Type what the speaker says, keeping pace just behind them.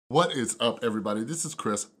What is up, everybody? This is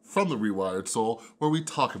Chris from the Rewired Soul, where we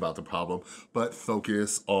talk about the problem, but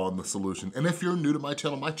focus on the solution. And if you're new to my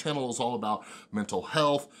channel is all about mental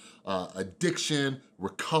health, addiction,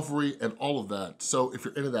 recovery, and all of that. So if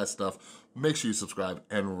you're into that stuff, make sure you subscribe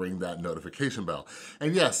and ring that notification bell.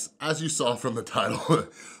 And yes, as you saw from the title,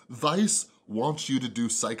 Vice wants you to do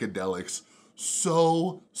psychedelics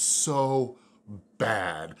so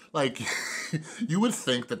bad. Like, you would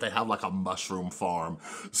think that they have like a mushroom farm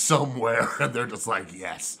somewhere and they're just like,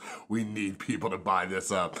 yes, we need people to buy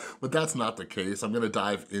this up. But that's not the case. I'm gonna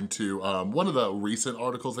dive into one of the recent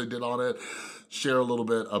articles they did on it, share a little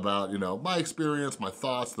bit about, my experience, my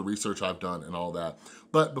thoughts, the research I've done and all that.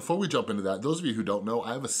 But before we jump into that, those of you who don't know,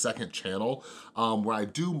 I have a second channel where I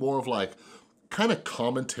do more of like kind of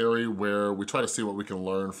commentary where we try to see what we can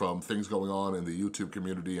learn from things going on in the YouTube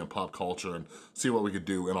community and pop culture and see what we could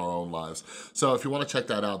do in our own lives. So if you wanna check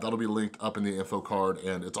that out, that'll be linked up in the info card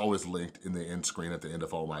and it's always linked in the end screen at the end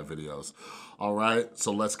of all my videos. All right,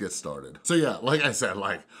 so let's get started. So yeah, like I said,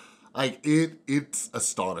 it's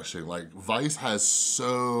astonishing. Like Vice has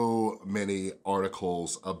so many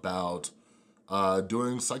articles about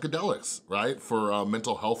doing psychedelics, right? For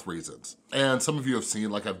mental health reasons. And some of you have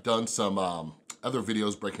seen, like I've done some other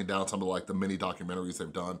videos breaking down some of like the mini documentaries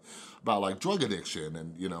they've done about like drug addiction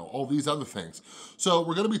and all these other things. So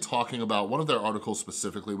we're gonna be talking about one of their articles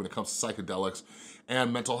specifically when it comes to psychedelics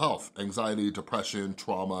and mental health, anxiety, depression,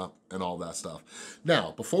 trauma, and all that stuff.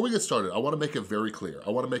 Now, before we get started, I wanna make it very clear.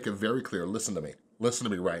 Listen to me. Listen to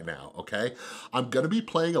me right now, okay? I'm gonna be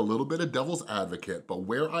playing a little bit of devil's advocate, but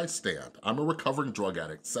where I stand, I'm a recovering drug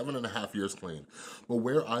addict, 7.5 years clean, but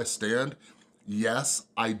where I stand, yes,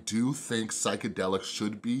 I do think psychedelics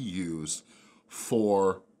should be used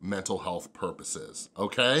for mental health purposes,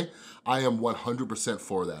 okay? I am 100%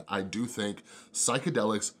 for that. I do think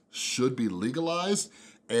psychedelics should be legalized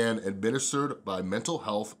and administered by mental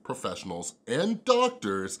health professionals and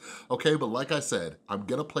doctors, okay? But like I said, I'm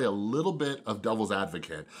gonna play a little bit of devil's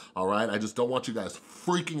advocate, all right? I just don't want you guys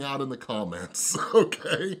freaking out in the comments,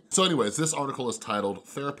 okay? So anyways, this article is titled,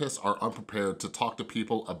 Therapists Are Unprepared to Talk to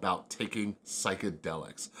People About Taking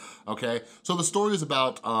Psychedelics, okay? So the story is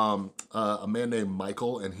about a man named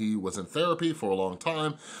Michael, and he was in therapy for a long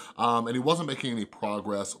time, and he wasn't making any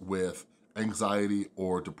progress with anxiety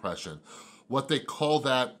or depression. What they call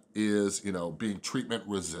that is, being treatment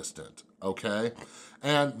resistant, okay?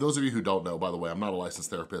 And those of you who don't know, by the way, I'm not a licensed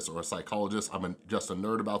therapist or a psychologist. I'm just a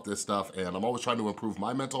nerd about this stuff, and I'm always trying to improve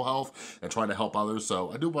my mental health and trying to help others,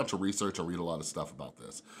 so I do a bunch of research and read a lot of stuff about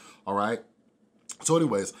this, all right? So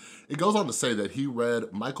anyways, it goes on to say that he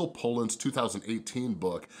read Michael Pollan's 2018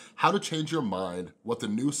 book, How to Change Your Mind, What the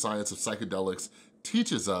New Science of Psychedelics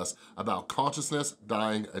teaches us about consciousness,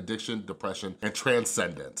 dying, addiction, depression, and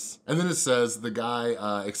transcendence. And then it says the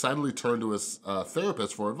guy excitedly turned to his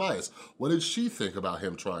therapist for advice. What did she think about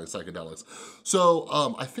him trying psychedelics? So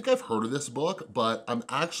I think I've heard of this book, but I'm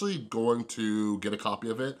actually going to get a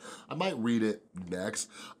copy of it. I might read it next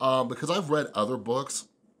because I've read other books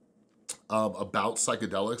about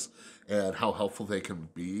psychedelics and how helpful they can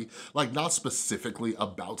be. Like not specifically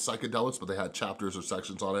about psychedelics, but they had chapters or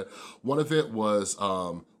sections on it. One of it was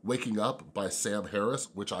Waking Up by Sam Harris,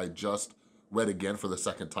 which I just read again for the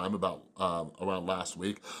second time about around last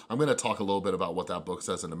week. I'm gonna talk a little bit about what that book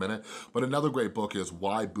says in a minute. But another great book is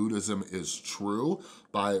Why Buddhism is True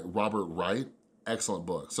by Robert Wright. Excellent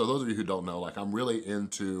book. So those of you who don't know, like I'm really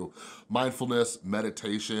into mindfulness,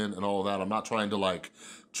 meditation, and all of that. I'm not trying to like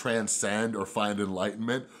transcend or find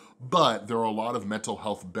enlightenment, but there are a lot of mental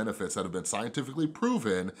health benefits that have been scientifically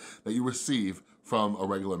proven that you receive from a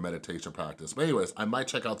regular meditation practice. But anyways, I might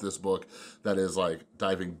check out this book that is like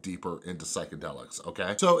diving deeper into psychedelics,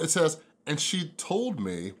 okay? So it says, and she told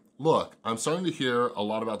me, look, I'm starting to hear a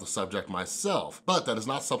lot about the subject myself, but that is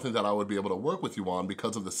not something that I would be able to work with you on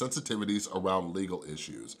because of the sensitivities around legal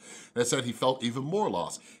issues. And it said he felt even more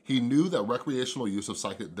lost. He knew that recreational use of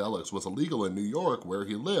psychedelics was illegal in New York where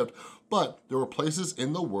he lived, but there were places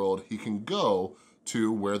in the world he can go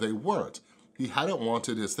to where they weren't. He hadn't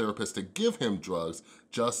wanted his therapist to give him drugs,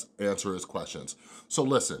 just answer his questions. So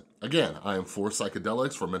listen, again, I am for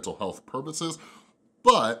psychedelics for mental health purposes,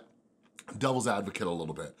 but devil's advocate a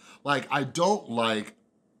little bit. Like, I don't like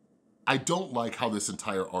how this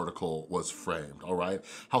entire article was framed, all right?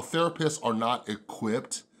 How therapists are not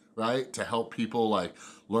equipped, right, to help people like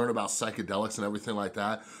learn about psychedelics and everything like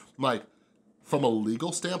that. Like, from a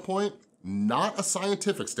legal standpoint, not a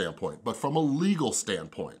scientific standpoint, but from a legal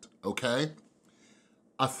standpoint, okay?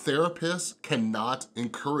 A therapist cannot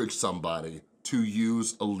encourage somebody to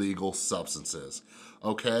use illegal substances,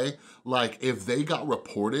 okay? Like, if they got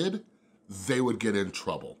reported they would get in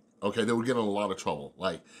trouble. Okay, they would get in a lot of trouble,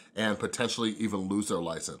 like, and potentially even lose their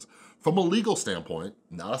license. From a legal standpoint,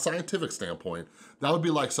 not a scientific standpoint, that would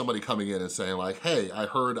be like somebody coming in and saying like, hey, I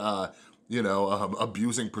heard,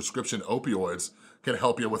 abusing prescription opioids can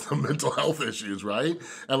help you with the mental health issues, right?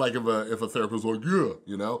 And like if a therapist was like,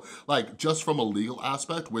 yeah, like just from a legal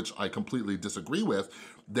aspect, which I completely disagree with,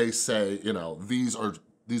 they say, these are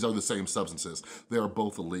the same substances. They are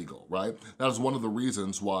both illegal, right? That is one of the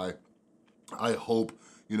reasons why I hope,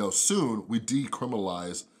 soon we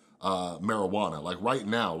decriminalize marijuana. Like right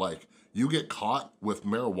now, like you get caught with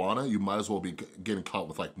marijuana, you might as well be getting caught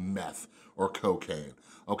with like meth or cocaine,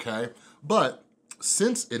 okay? But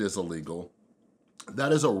since it is illegal,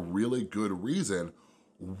 that is a really good reason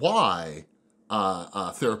why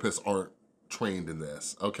therapists aren't trained in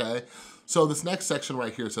this, okay? So this next section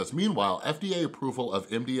right here says, meanwhile, FDA approval of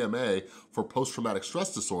MDMA for post-traumatic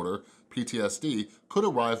stress disorder, PTSD, could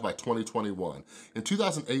arrive by 2021. In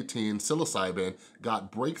 2018, psilocybin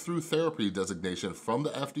got breakthrough therapy designation from the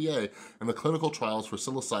FDA, and the clinical trials for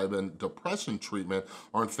psilocybin depression treatment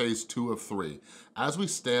are in phase 2 of 3. As we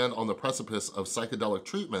stand on the precipice of psychedelic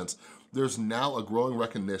treatments, there's now a growing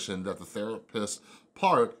recognition that the therapist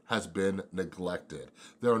part has been neglected.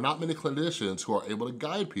 There are not many clinicians who are able to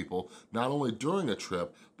guide people not only during a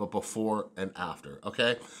trip, but before and after,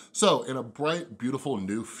 okay? So in a bright, beautiful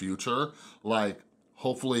new future, like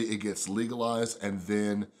hopefully it gets legalized and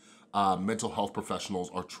then mental health professionals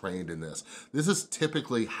are trained in this. This is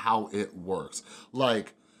typically how it works.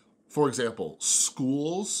 Like, for example,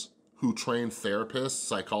 schools who train therapists,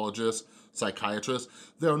 psychologists, psychiatrists,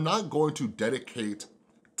 they're not going to dedicate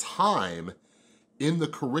time in the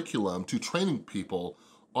curriculum to training people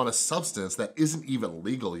on a substance that isn't even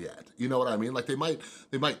legal yet. You know what I mean? Like they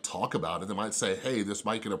might talk about it. They might say, hey, this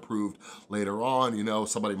might get approved later on,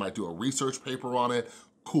 somebody might do a research paper on it.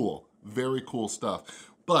 Cool, very cool stuff.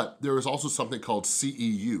 But there is also something called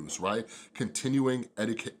CEUs, right? Continuing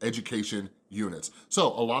Education Units. So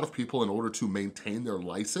a lot of people, in order to maintain their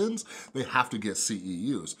license, they have to get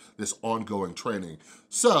CEUs, this ongoing training.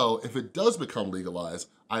 So if it does become legalized,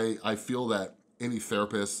 I feel that any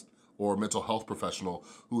therapist or mental health professional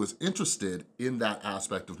who is interested in that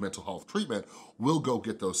aspect of mental health treatment will go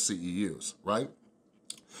get those CEUs, right?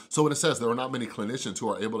 So when it says there are not many clinicians who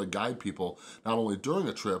are able to guide people not only during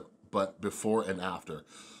a trip, but before and after.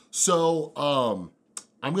 So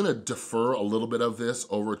I'm gonna defer a little bit of this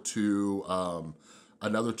over to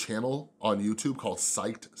another channel on YouTube called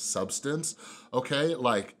Psyched Substance, okay?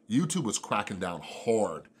 Like YouTube was cracking down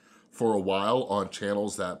hard for a while on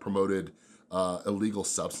channels that promoted illegal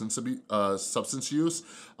substance use,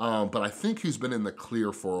 but I think he's been in the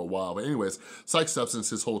clear for a while. But anyways, Psyched Substance,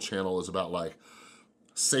 his whole channel is about like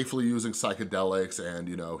safely using psychedelics, and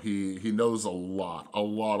he knows a lot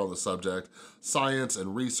on the subject, science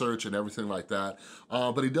and research and everything like that,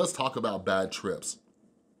 but he does talk about bad trips.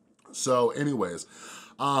 So anyways,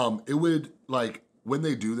 it would, like, when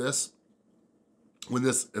they do this, when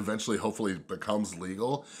this eventually hopefully becomes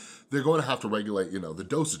legal, they're going to have to regulate, the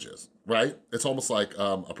dosages, right? It's almost like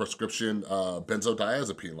a prescription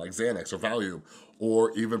benzodiazepine, like Xanax or Valium,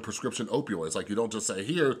 or even prescription opioids. Like you don't just say,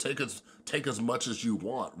 here, take as much as you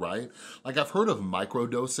want, right? Like I've heard of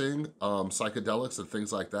microdosing psychedelics and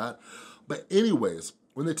things like that. But anyways,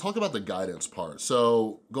 when they talk about the guidance part,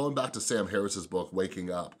 so going back to Sam Harris's book,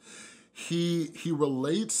 Waking Up, he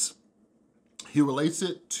relates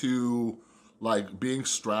it to like being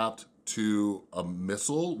strapped to a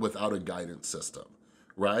missile without a guidance system,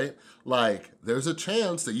 right? Like there's a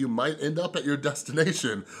chance that you might end up at your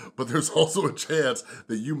destination, but there's also a chance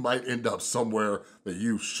that you might end up somewhere that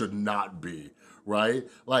you should not be, right?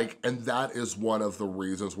 Like, and that is one of the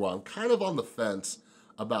reasons why I'm kind of on the fence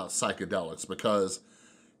about psychedelics, because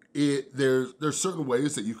there's certain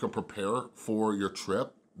ways that you can prepare for your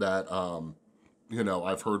trip that,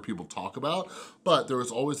 I've heard people talk about, but there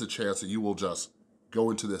is always a chance that you will just go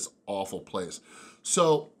into this awful place.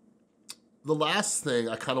 So the last thing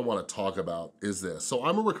I kind of want to talk about is this. So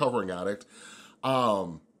I'm a recovering addict.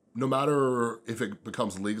 No matter if it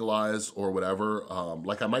becomes legalized or whatever,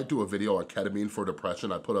 like I might do a video on ketamine for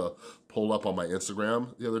depression. I put a poll up on my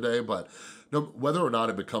Instagram the other day, but whether or not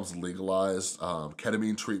it becomes legalized,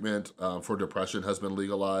 ketamine treatment for depression has been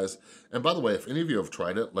legalized. And by the way, if any of you have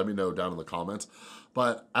tried it, let me know down in the comments.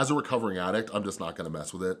 But as a recovering addict, I'm just not gonna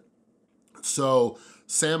mess with it. So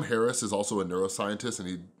Sam Harris is also a neuroscientist, and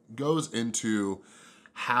he goes into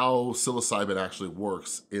how psilocybin actually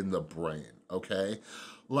works in the brain, okay?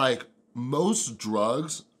 Like most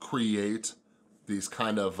drugs create these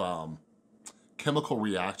kind of chemical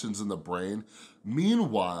reactions in the brain.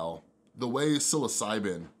 Meanwhile, the way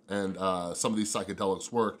psilocybin and some of these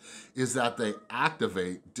psychedelics work is that they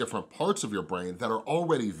activate different parts of your brain that are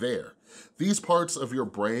already there. These parts of your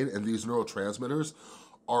brain and these neurotransmitters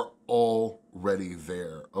are already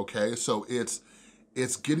there, okay? So it's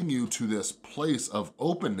getting you to this place of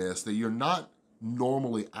openness that you're not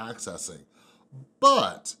normally accessing.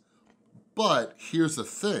 But here's the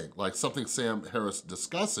thing, like something Sam Harris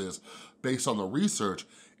discusses based on the research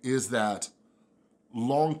is that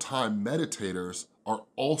longtime meditators are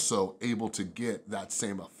also able to get that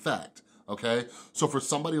same effect, okay? So for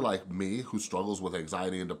somebody like me who struggles with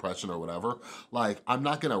anxiety and depression or whatever, like I'm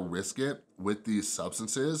not gonna risk it with these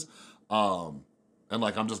substances, and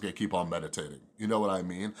like I'm just gonna keep on meditating, you know what I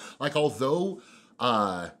mean? Like although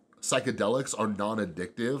psychedelics are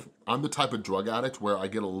non-addictive, I'm the type of drug addict where I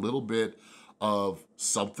get a little bit of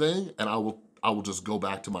something and I will just go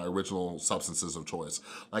back to my original substances of choice.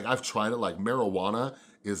 Like I've tried it, like marijuana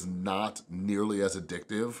is not nearly as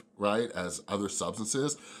addictive, right, as other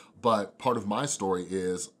substances, but part of my story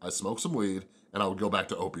is I smoked some weed and I would go back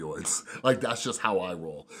to opioids. Like that's just how I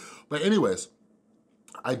roll. But anyways,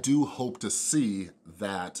 I do hope to see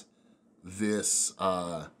that this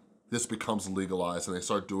becomes legalized and they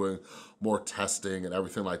start doing more testing and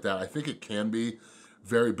everything like that. I think it can be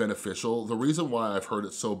very beneficial. The reason why I've heard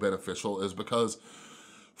it's so beneficial is because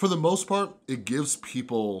for the most part, it gives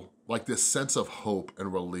people like this sense of hope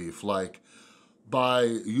and relief. Like by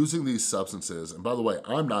using these substances, and by the way,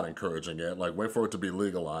 I'm not encouraging it, like wait for it to be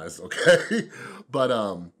legalized, okay?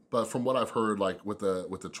 But from what I've heard, like with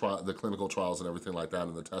the clinical trials and everything like that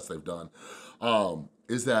and the tests they've done,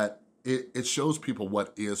 is that it shows people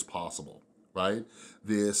what is possible, right?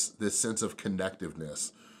 This sense of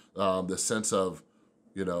connectiveness, this sense of,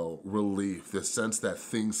 you know, relief, this sense that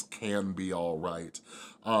things can be all right.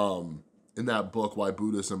 In that book, Why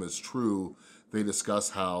Buddhism is True, they discuss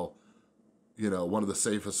how, you know, one of the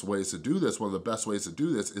safest ways to do this, one of the best ways to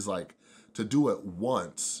do this is like to do it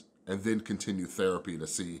once and then continue therapy to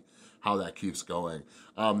see how that keeps going.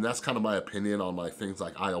 That's kind of my opinion on like things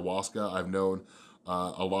like ayahuasca. I've known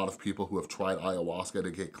a lot of people who have tried ayahuasca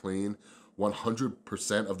to get clean.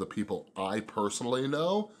 100% of the people I personally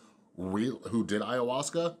know who did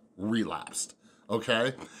ayahuasca relapsed,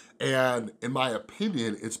 okay? And in my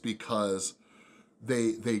opinion, it's because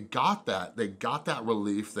they got that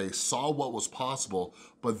relief, they saw what was possible,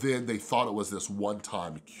 but then they thought it was this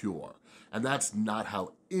one-time cure. And that's not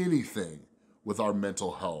how anything with our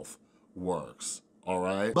mental health works, all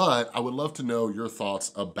right? But I would love to know your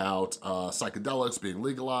thoughts about psychedelics being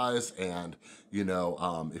legalized and, you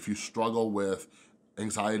know, if you struggle with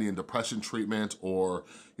anxiety and depression treatment, or,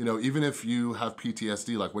 you know, even if you have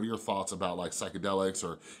PTSD, like what are your thoughts about like psychedelics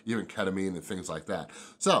or even ketamine and things like that?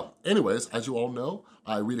 So anyways, as you all know,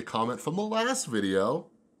 I read a comment from the last video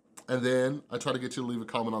and then I try to get you to leave a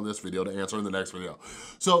comment on this video to answer in the next video.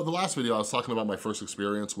 So the last video I was talking about my first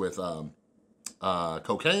experience with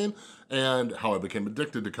cocaine and how I became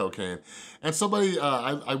addicted to cocaine. And somebody,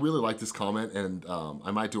 I really like this comment and I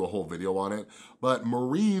might do a whole video on it, but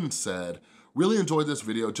Maureen said, really enjoyed this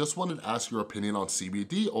video, just wanted to ask your opinion on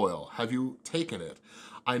CBD oil. Have you taken it?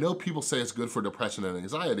 I know people say it's good for depression and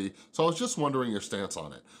anxiety, so I was just wondering your stance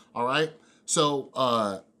on it, all right? So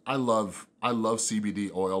I love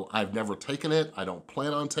CBD oil. I've never taken it, I don't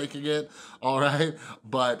plan on taking it, all right?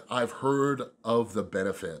 But I've heard of the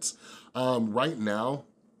benefits. Right now,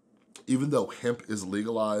 even though hemp is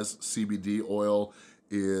legalized, CBD oil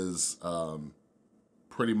is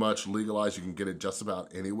pretty much legalized. You can get it just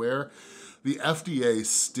about anywhere. The FDA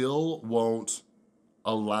still won't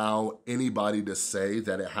allow anybody to say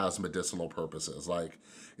that it has medicinal purposes. Like,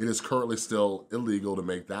 it is currently still illegal to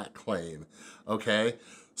make that claim, okay?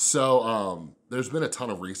 So there's been a ton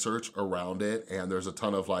of research around it, and there's a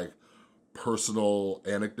ton of like personal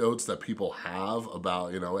anecdotes that people have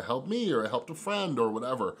about, you know, it helped me or it helped a friend or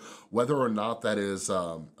whatever. Whether or not that is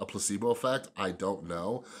a placebo effect, I don't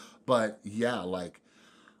know. But yeah, like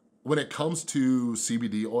when it comes to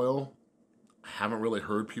CBD oil, I haven't really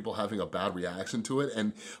heard people having a bad reaction to it.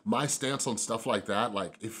 And my stance on stuff like that,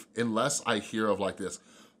 like unless I hear of like this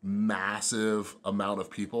massive amount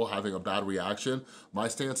of people having a bad reaction, my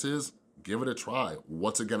stance is give it a try.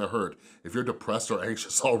 What's it gonna hurt? If you're depressed or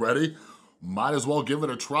anxious already, might as well give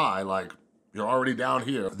it a try. Like, you're already down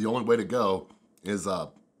here. The only way to go is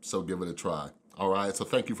up, so give it a try. All right, so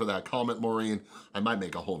thank you for that comment, Maureen. I might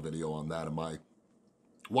make a whole video on that and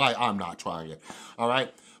why I'm not trying it, all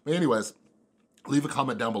right? But anyways, Leave a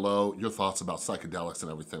comment down below, your thoughts about psychedelics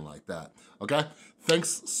and everything like that, okay?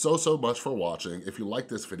 Thanks so much for watching. If you like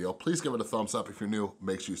this video, please give it a thumbs up. If you're new,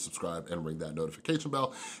 make sure you subscribe and ring that notification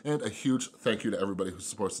bell. And a huge thank you to everybody who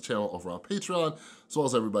supports the channel over on Patreon, as well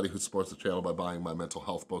as everybody who supports the channel by buying my mental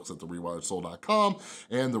health books at therewiredsoul.com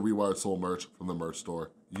and the Rewired Soul merch from the merch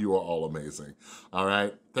store. You are all amazing. All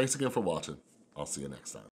right, thanks again for watching. I'll see you next time.